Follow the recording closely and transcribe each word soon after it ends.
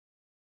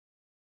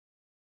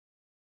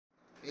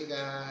Hey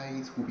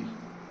guys, Scooby.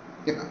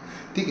 Yeah,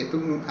 take it.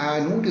 I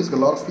noticed a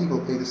lot of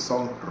people play this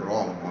song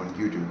wrong on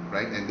YouTube,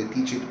 right? And they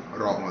teach it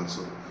wrong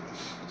also.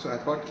 So I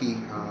thought,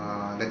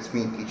 let's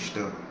me teach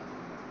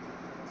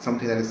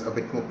something that is a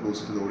bit more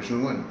closer to the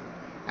original one,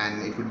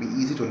 and it would be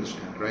easy to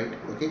understand, right?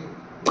 Okay.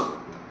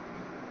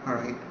 All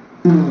right.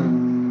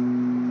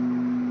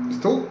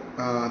 So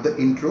the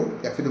intro,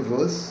 after the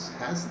verse,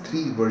 has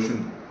 3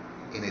 versions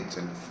in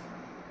itself,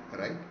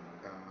 right?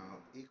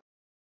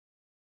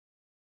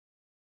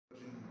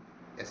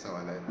 ऐसा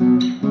वाला है,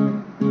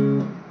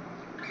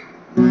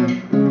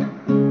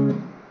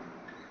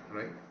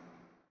 right?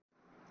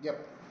 Yep.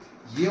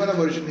 ये वाला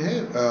version है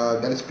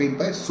that is played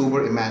by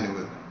Sober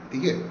Emmanuel.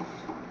 ठीक है?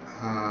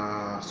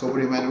 Sober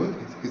Emmanuel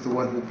is the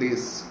one who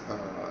plays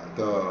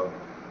the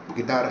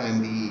guitar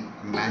and the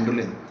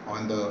mandolin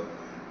on the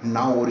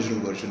now original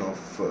version of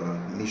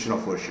Nation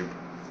of Worship.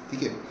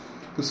 ठीक है?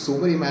 तो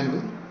Sober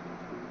Emmanuel,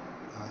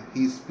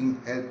 he's being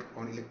helped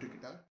on electric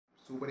guitar.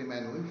 Sober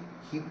Emmanuel,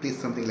 he plays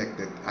something like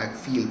that. I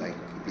feel like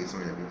he plays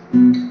something like this.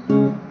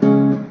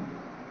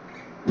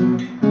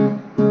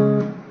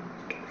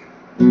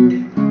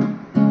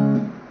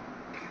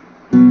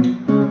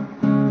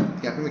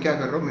 यहाँ पे मैं क्या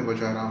कर रहा हूँ? मैं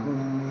बजा रहा हूँ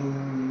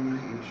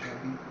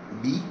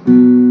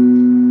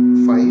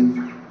B5,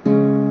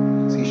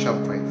 C sharp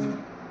 5.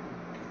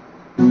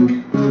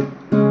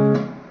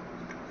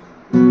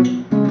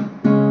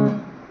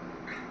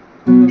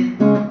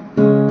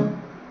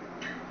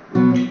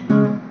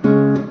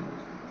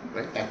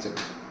 That's it.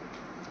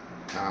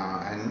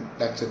 And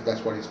that's it.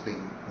 That's what he's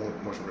playing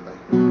most of the time.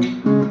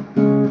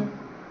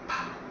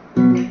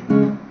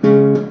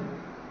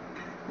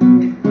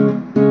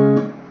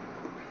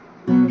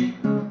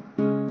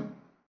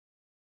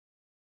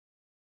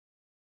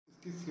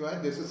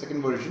 There's a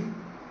second version.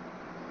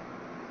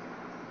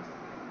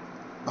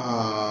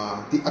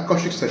 The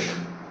acoustic session,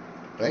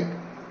 right?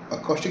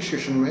 Acoustic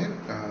session where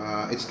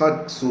it's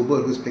not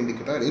Sober who's playing the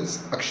guitar, it's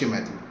Akshay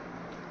Matthew.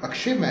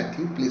 Akshay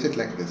Matthew plays it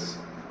like this.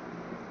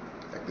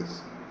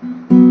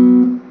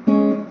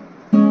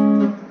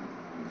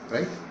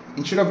 Right?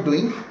 Instead of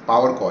doing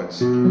power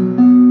chords,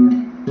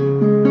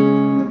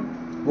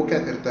 वो क्या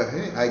करता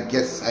है? I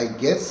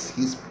guess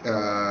he's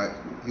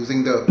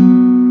using the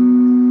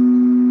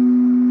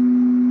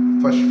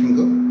first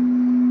finger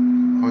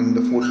on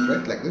the 4th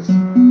fret like this.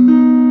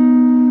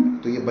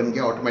 तो ये बन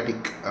गया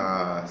automatic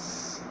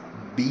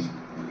B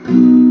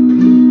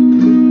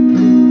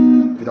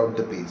without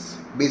the bass.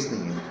 Bass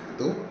नहीं है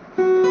तो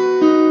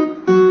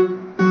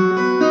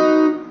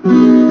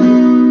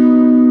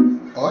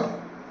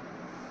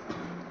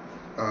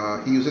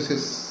he uses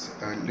his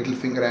little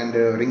finger and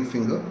ring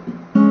finger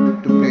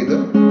to play the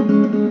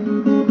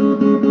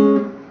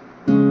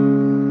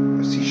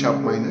C sharp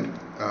minor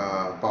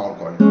power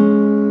chord.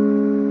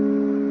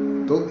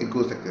 So it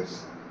goes like this.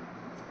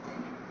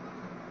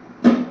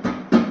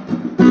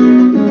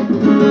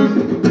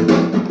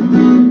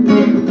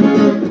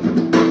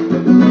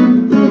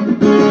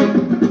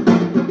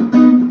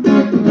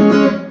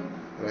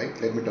 Right,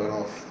 let me turn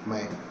off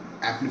my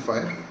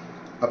amplifier.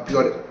 अब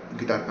pure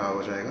guitar का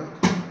आवाज आएगा.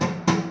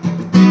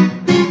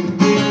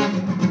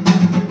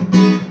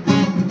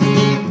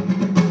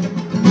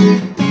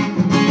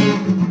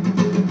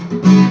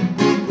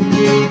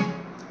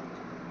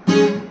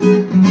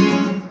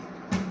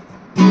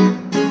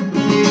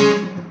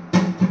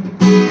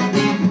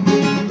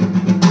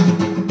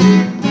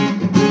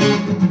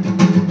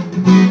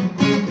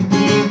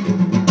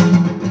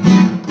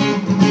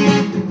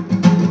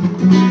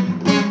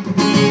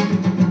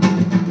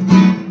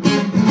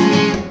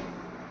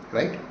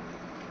 Right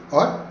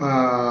और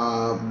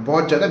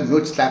बहुत ज़्यादा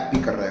mute slab भी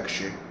कर रहा है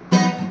अक्षय.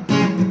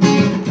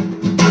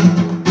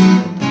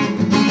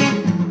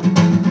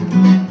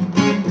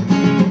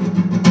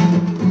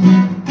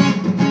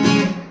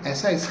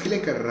 ऐसा इसके लिए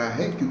कर रहा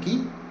है क्योंकि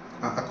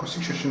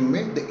अकोस्टिक सेशन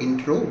में द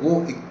इंट्रो वो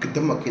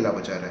एकदम अकेला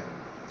बजा रहा है,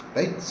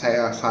 राइट?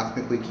 साथ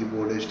में कोई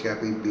कीबोर्डिस्ट या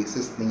कोई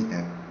बेसिस्ट नहीं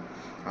है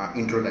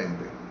इंट्रो टाइम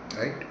पे,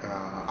 right?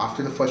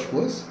 After the first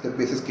verse the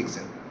bassist kicks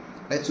in,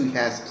 right? So he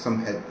has some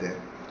help there.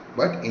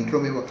 But intro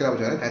में वो अकेला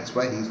बजा रहा है. That's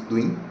why he's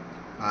doing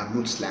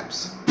mute slaps.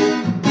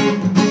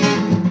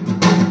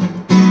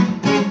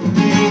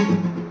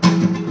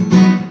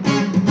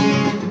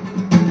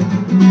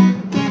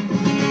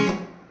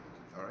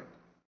 Alright.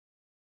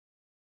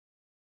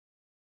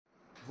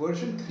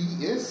 Version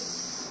 3 is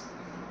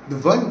the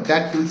one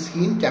that you'll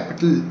see in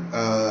Capital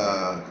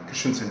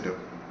Christian Center.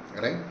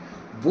 Right?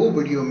 वो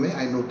video में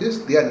I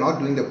noticed they are not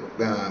doing the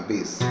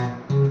bass.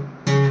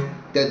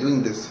 They are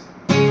doing this.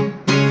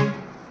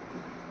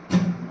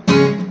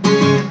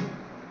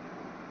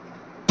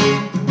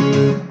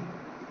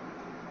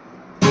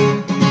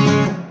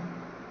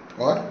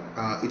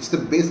 It's the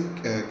bass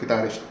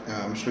guitarist,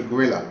 Mr.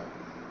 Guela,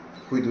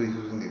 who is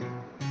using it.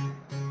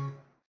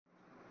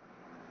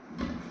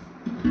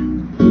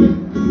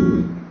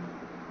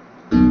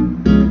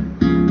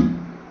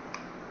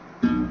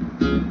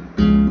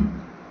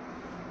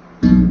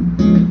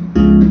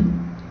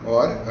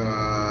 और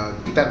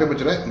guitar पे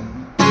बज रहा है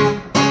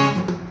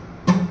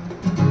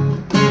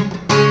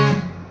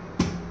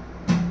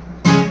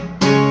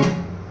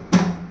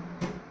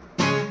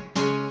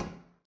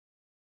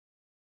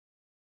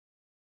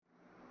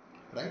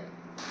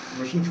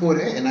version 4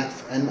 है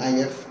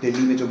NIF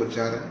Delhi में जो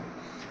बजा रहा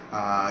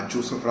है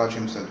जोसेफ राज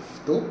हिमसेल्फ,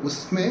 तो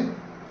उसमें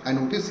I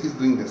notice he is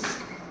doing this,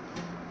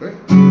 right?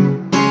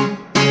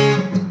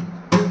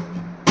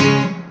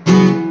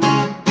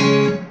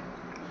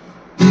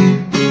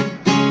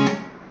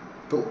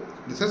 तो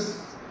this is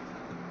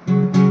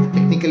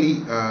technically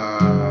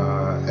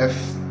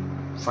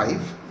F5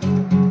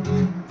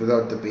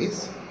 without the bass.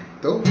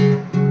 So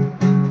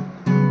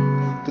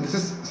this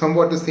is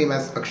somewhat the same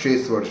as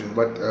Akshay's version,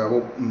 but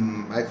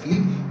I feel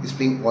he's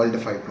playing all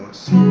the 5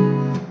 notes.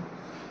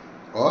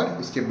 और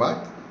उसके बाद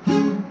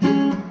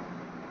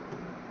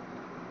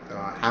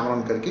hammer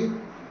on करके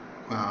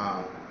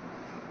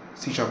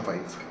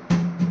C#5.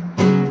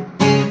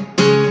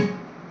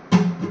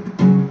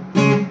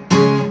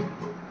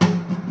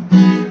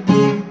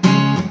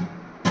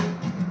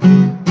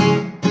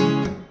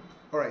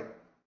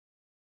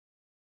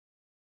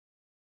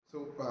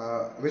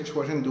 Which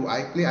version do I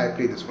play? I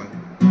play this one.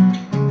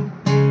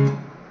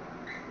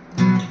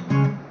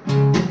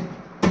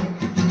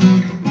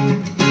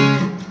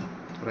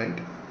 Right?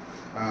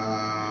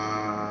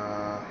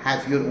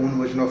 Have your own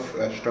version of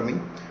strumming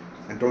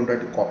and don't try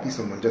to copy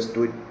someone. Just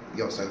do it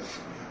yourself.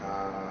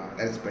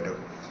 That is better.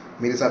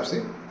 मेरे हिसाब से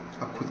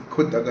आप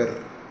खुद अगर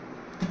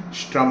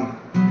स्ट्रम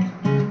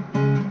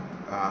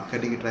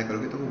करने की try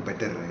करोगे तो वो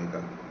बेटर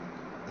रहेगा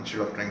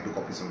instead of trying to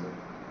copy someone.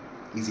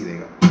 Easy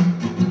रहेगा.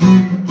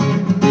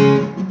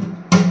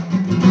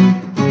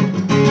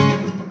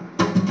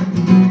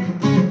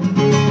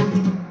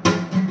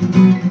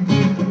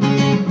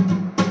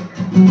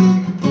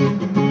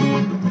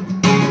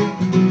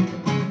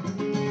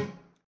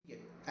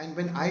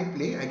 When I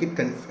play, I get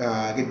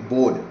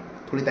bored.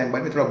 थोड़ी टाइम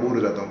बाद में थोड़ा बोर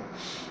हो जाता हूँ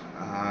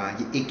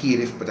ये एक ही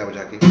रिफ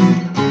बजा के।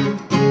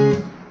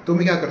 तो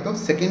मैं क्या करता हूँ,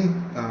 second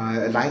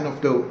line of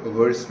the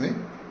verse में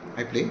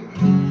I play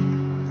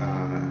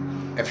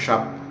F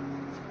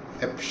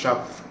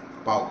sharp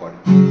power chord.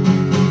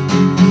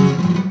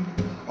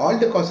 All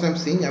the chords I'm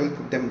saying, I will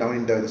put them down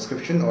in the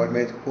description, और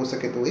मैं हो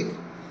सके तो एक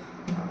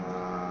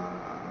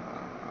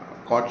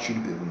chord sheet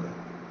दे दूँगा,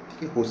 ठीक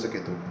है, हो सके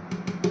तो,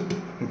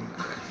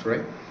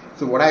 right?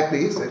 So what I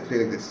play is, I play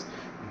like this.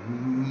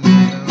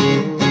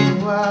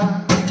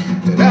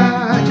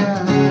 राजा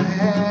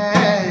है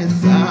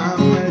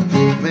सामर्थ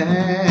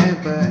में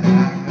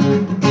बड़ा,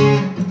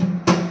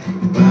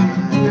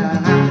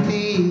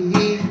 बनाती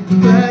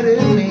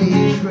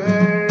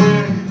परमेश्वर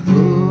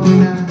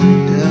होना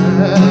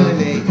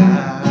ढलेगा,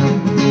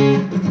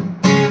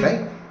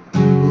 right?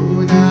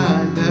 होना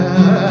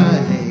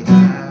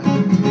ढलेगा।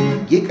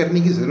 ये करने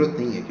की जरूरत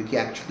नहीं है क्योंकि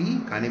एक्चुअली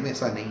गाने में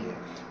ऐसा नहीं है।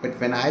 But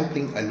when I am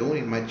playing alone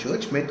in my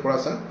church, मैं थोड़ा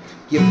सा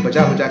ये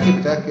बजा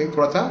के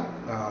थोड़ा सा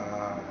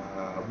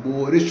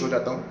बोरिश हो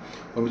जाता हूँ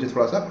और मुझे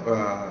थोड़ा सा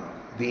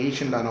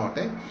वेरिएशन लाना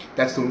होता है।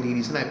 That's the only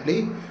reason I play.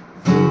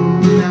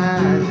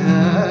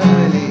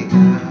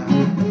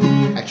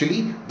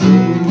 Actually,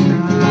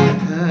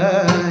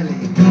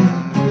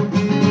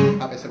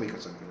 आप ऐसा भी कर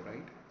सकते हो,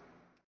 right?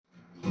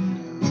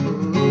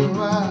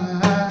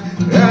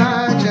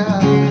 राजा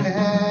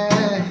है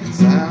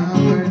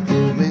सामर्थ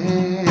में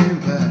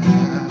बड़ा,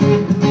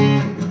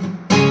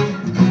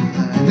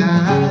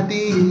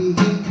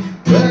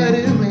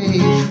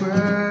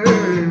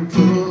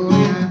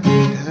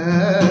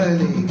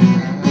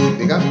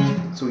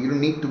 so you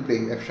don't need to play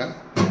F sharp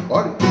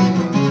or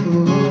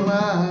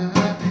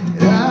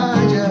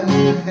राजा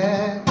है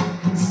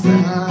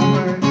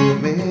सामर्थ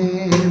में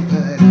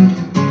भरा,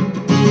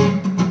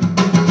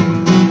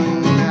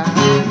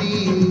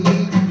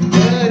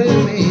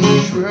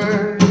 परमेश्वर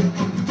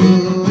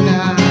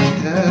होना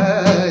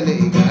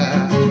ढलेगा।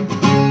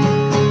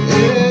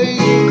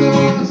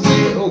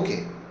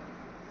 Okay,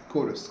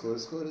 chorus.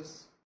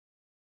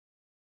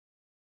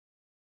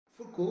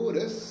 For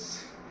chorus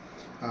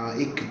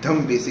एकदम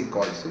बेसिक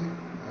कॉर्ड से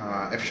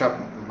F sharp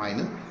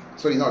minor,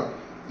 sorry not,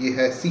 ये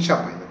है C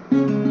sharp माइनर।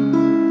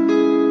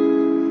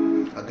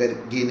 अगर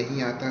ये नहीं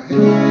आता है,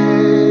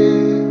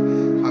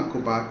 आपको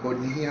बार कोड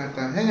नहीं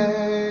आता है,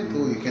 तो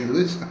यू कैन डू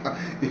दिस।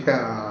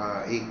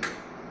 एक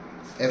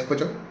F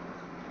बजाओ,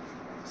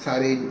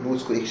 सारे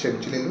नोट्स को एक शब्द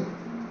नीचे ले लो,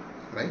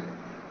 राइट,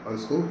 और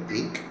उसको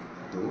 1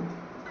 2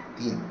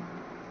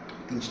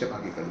 3 स्टेप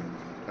आगे कर लो,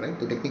 राइट।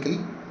 तो टेक्निकली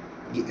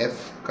ये F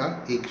का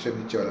एक शब्द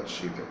नीचे वाला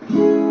शेप है,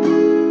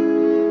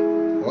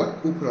 और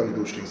ऊपर वाली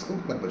 2 स्ट्रिंग्स को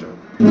मत बजाओ।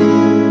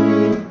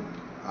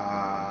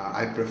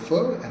 I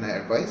prefer and I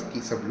advise कि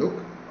सब लोग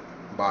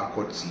बार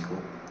कोड सीखो,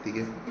 ठीक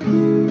है,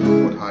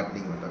 बहुत हार्ड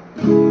नहीं होता।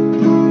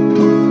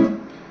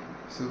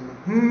 सो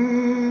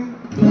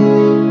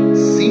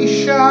C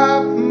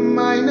sharp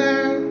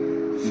minor,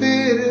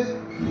 फिर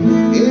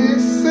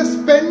is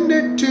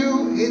suspended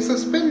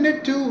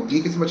to, ये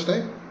किस बजता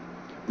है?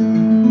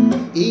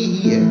 A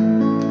ही है,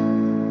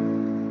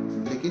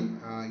 लेकिन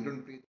you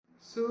don't play.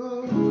 So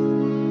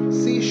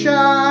C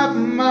sharp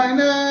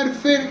minor,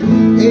 फिर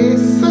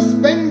is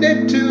suspended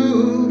to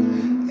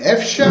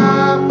F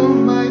sharp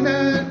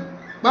minor,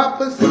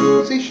 वापस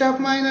C sharp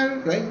minor,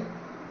 right?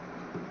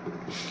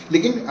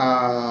 लेकिन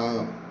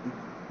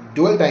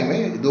डुअल टाइम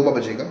में 2 बार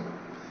बजेगा,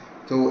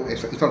 So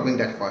it's not going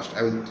that fast.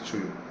 I will show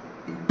you.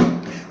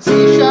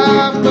 C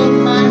sharp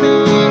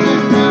minor,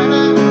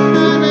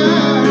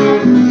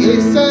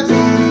 A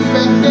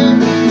suspended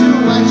to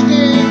watch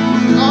it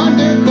on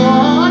the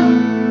chord.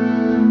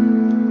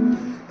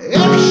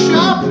 F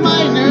sharp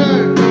minor,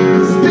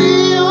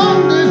 stay on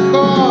the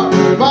chord.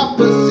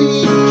 Proper C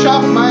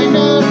sharp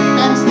minor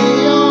and stay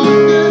on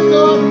the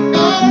chord.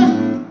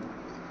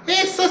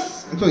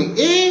 I'm sorry,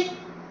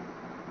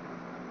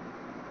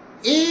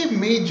 A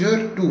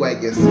major 2, I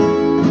guess.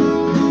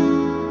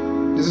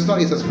 This is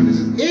not A suspended,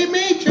 this is A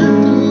major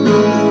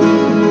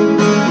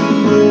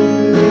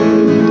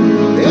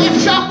 2.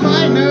 F sharp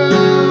minor.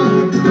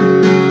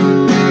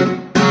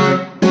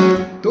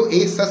 तो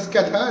A sus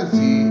क्या था?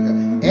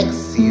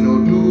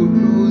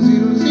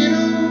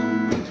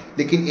 X022200.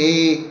 लेकिन A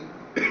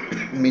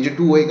major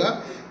 2 होएगा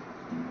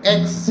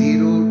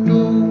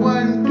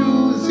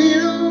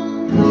X02120.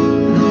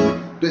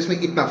 तो इसमें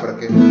इतना फर्क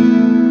है.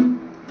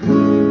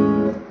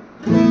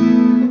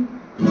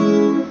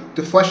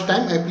 The first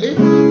time I play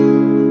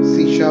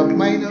C sharp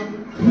minor,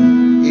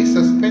 A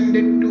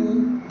suspended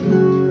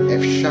 2,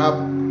 F sharp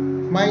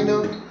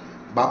minor,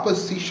 वापस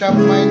C sharp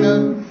minor,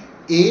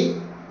 A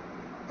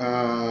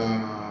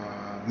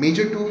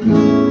major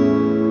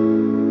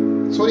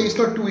 2. Sorry, it's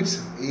not 2, it's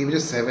A major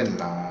 7.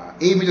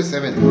 A major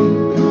 7.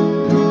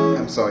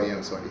 I'm sorry.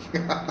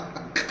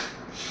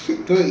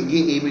 तो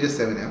ये A major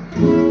 7 है.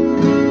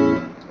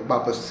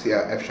 वापस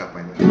F sharp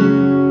minor,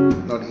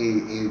 not A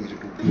major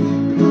 2.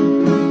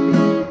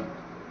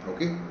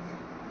 Okay.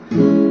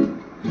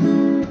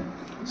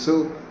 So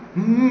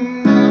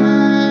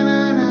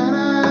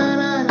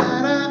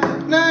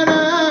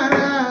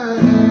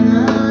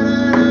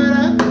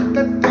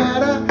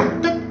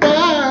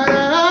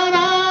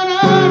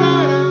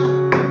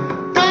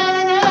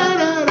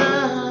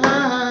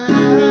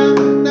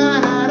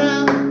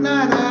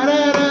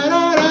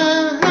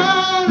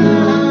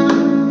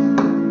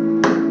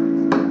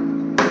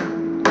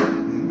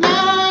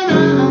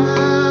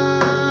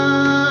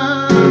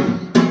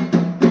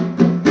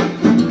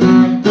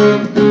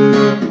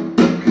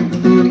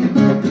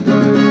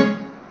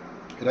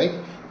right?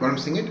 You want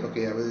to sing it?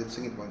 Okay, I will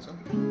sing it once.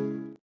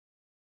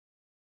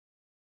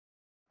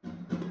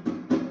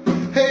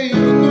 Hey,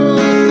 you go,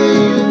 say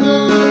you go,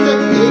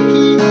 tak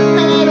eki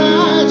hai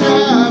raja,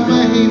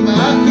 mahima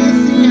ki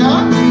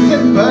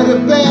सिंहासन पर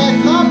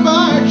बैठा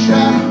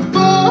बादशाह,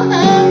 वो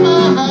है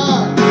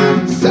महान,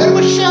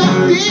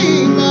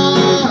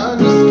 सर्वशक्तिमान,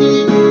 उसकी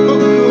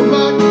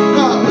हुकूमत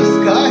का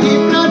उसका ही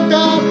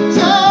प्रताप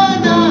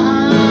सदा.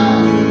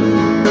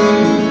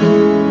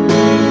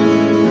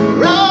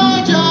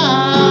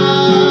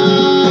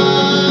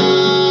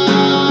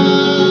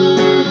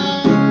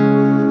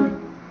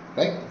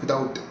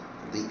 Without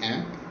the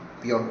amp,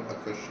 pure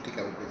acoustic, I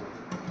will play.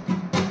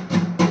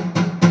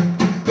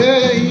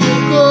 There you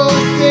go,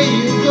 say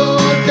you go,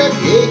 tak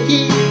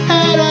eki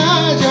hai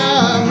raja,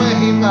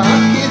 महिमा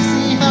के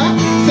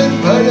सिंहासन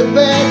पर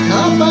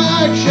बैठा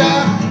बादशाह,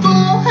 वो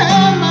है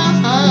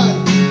महान,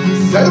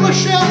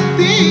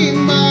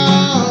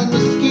 सर्वशक्तिमान,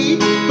 उसकी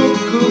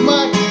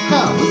हुकूमत,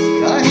 हाँ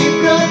उसका ही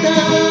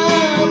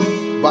प्रताप.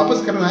 वापस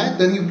करना है,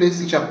 then you play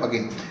C sharp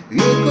again.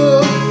 You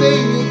go, say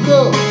you go,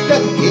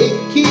 tak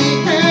eki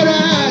hai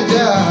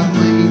raja,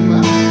 महिमा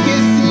के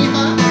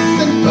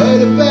सिंहासन पर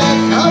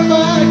बैठा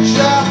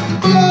बादशाह,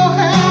 वो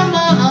है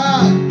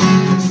महान,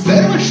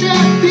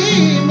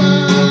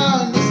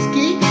 सर्वशक्तिमान,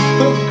 उसकी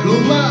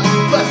हुकूमत,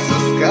 बस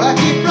उसका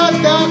ही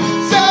प्रताप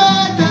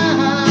सदा.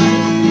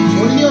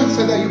 Only on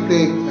Sada you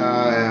play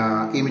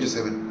A major 7.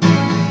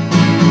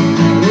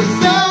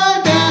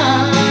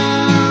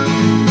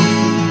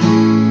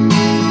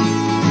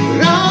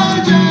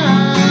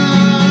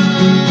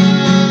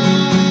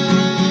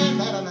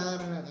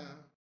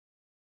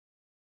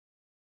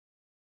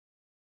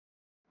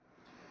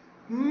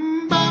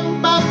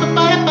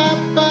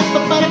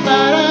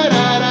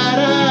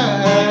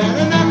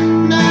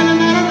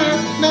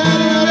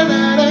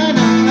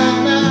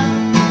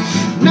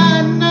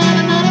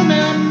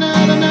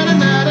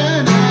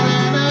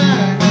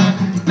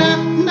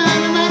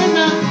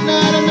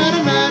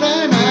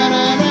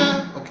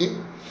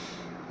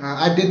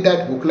 I did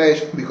that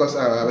vocalized because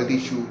I will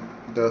teach you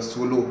the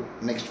solo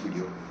next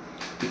video.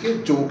 ठीक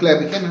है, जो vocalized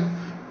भी है ना,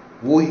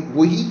 वो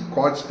ही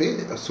chords पे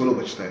solo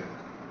बजता है,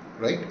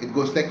 right? It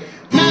goes like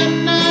na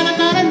na na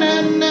na na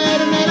na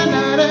na na na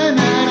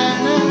na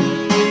na,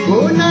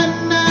 oh na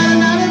na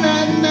na na na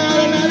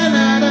na na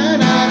na na na.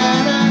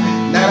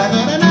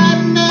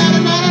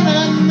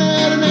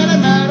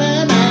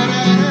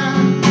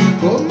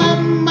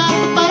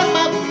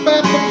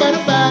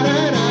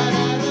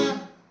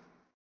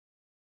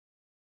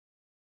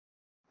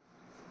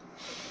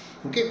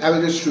 Okay, I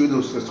will just show you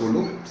those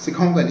solo.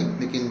 सिखाऊंगा नहीं,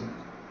 लेकिन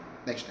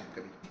next time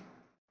कभी.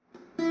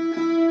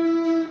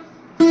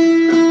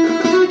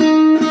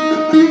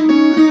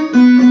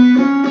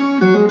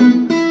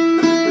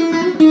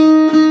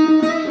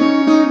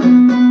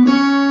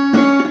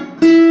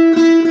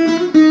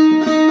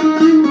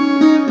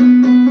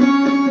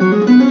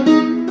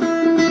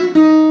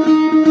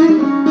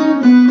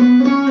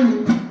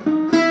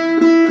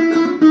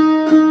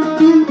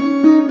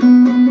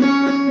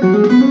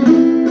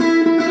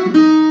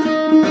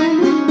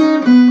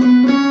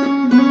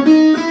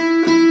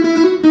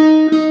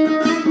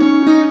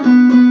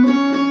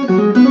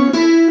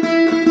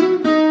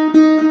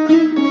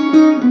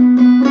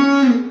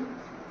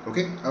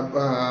 Okay, अब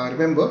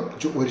remember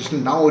जो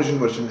original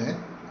version है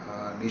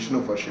nation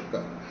of worship का,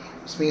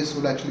 उसमें ये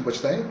सोल एक्चुअली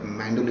बचता है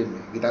मैंडोलिन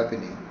में, गिटार पे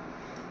नहीं,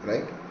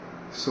 right?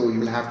 So you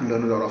will have to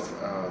learn a lot of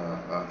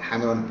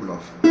hammer on pull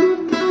of,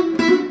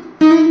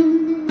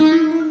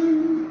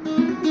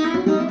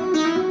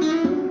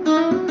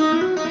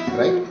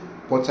 right?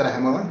 बहुत सारा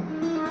हैमर ऑन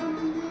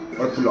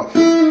और पुल ऑफ।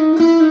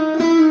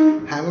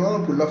 हैमर ऑन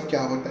और पुल ऑफ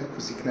क्या होता है,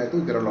 कुछ सीखना है तो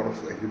there are lot of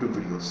YouTube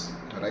videos,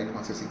 right?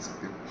 वहाँ से सीख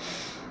सकते हो।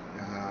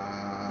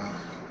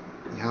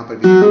 यहाँ पर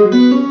भी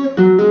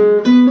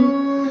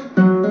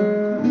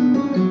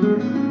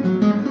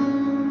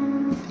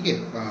ठीक है।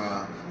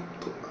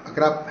 तो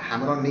अगर आप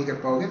हैमर ऑन नहीं कर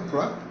पाओगे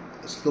थोड़ा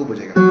स्लो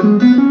बजेगा,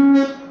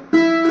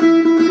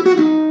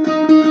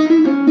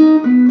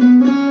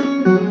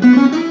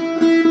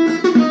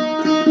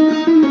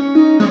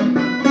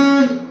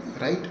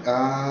 राइट?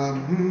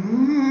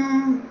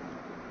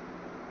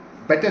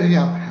 बेटर है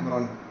आप हैमर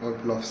ऑन और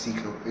पुल ऑफ सीख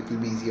लो, इट विल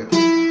बी इजियर।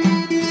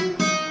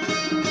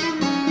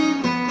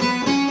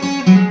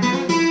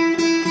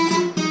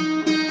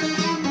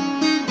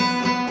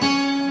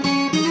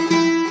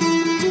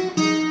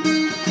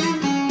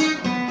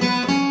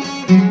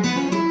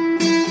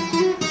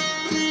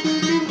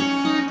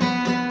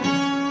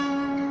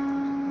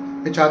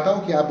 मैं चाहता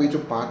हूँ कि आप ये जो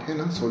पार्ट है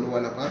ना, सोलो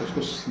वाला पार्ट,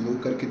 उसको स्लो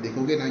करके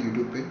देखोगे ना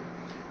यूट्यूब पे,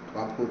 तो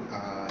आपको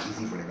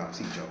इजी पड़ेगा, आप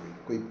सीख जाओगे।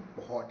 कोई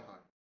बहुत हार्ड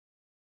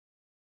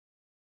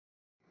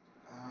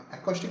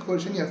एकॉस्टिक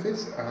वर्जन या फिर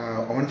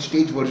ऑन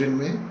स्टेज वर्जन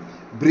में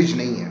ब्रिज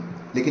नहीं है,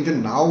 लेकिन जो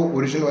नाउ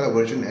ओरिजिनल वाला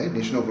वर्जन है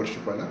नेशन ऑफ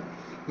वर्शिप वाला,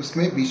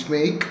 उसमें बीच में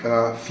एक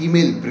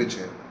फीमेल ब्रिज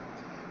है,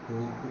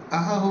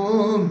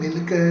 आओ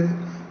मिलकर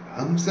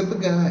हम सब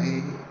गाए,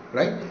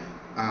 राइट?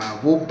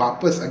 वो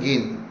वापस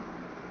again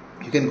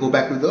you can go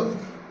back to the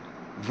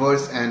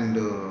verse and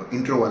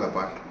intro वाला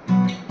पार्ट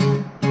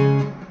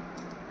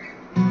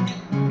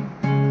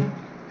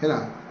है ना,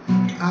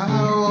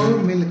 आओ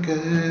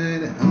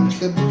मिलकर हम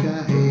सब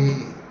गाए।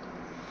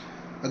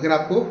 अगर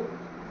आपको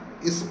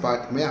इस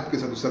पार्ट में आपके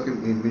साथ दूसरा कोई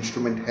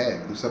इंस्ट्रूमेंट है,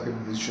 दूसरा कोई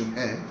म्यूजिशियन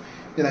है,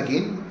 then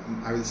again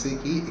I will say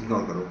कि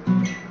इग्नोर करो,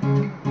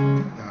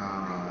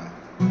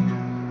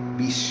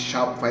 बी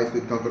शार्प 5 को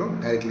इग्नोर करो,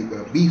 डायरेक्टली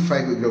B5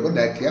 को इग्नोर करो,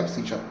 डायरेक्टली आप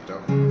C शार्प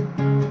जाओ,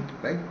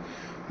 राइट?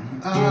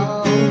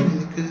 आओ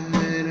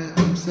मिलकर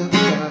हम सब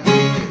गाए।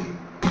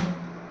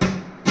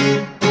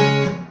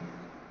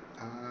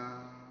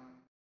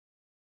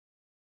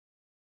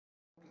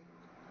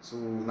 So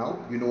now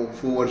you know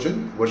 4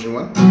 version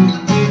 1,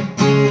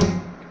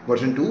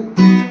 version 2,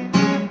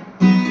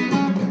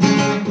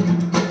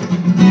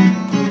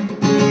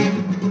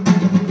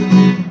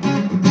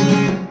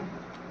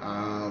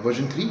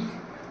 version 3,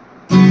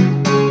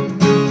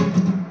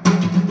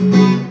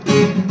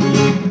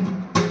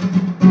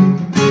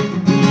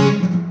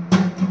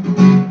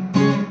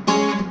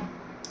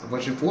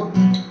 version 4,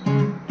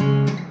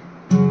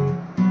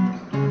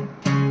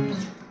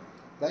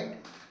 right?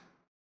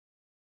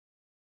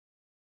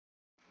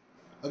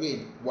 Again,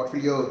 what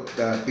will your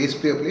bass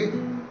player play?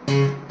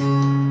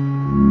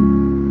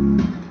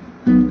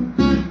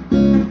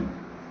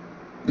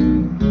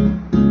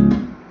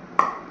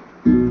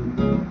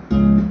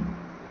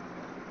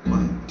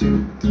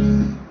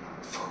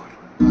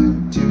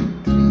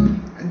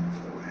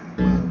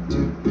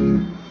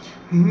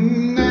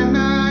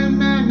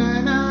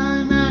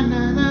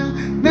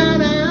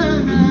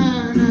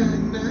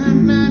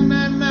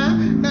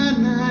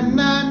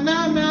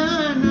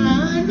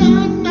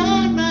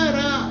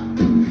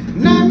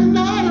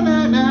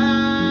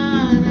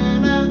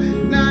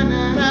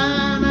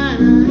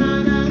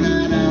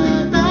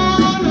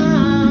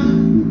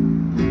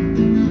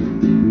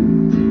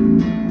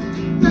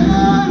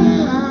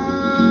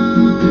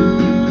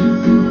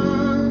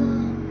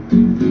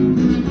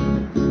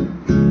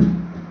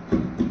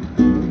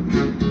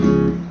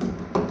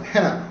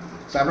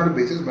 So I'm not a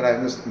bassist, but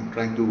I'm just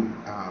trying to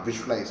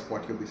visualize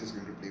what your bass is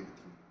going to play with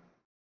you.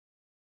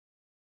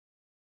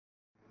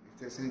 If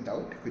there's any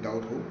doubt,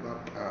 without hope,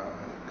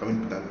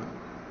 comment डालना.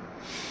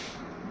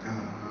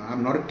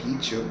 I'm not a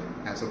teacher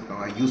as of now.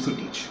 I used to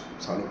teach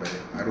सालों पहले.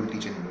 I don't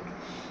teach anymore.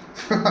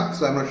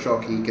 So I'm not sure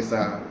कि कैसा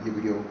ये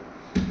video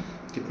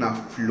कितना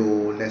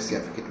flowless या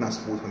फिर कितना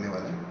smooth होने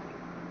वाला है.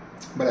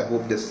 But I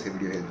hope this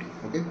video helped you.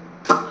 Okay.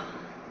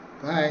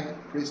 Bye.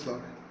 Praise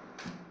Lord.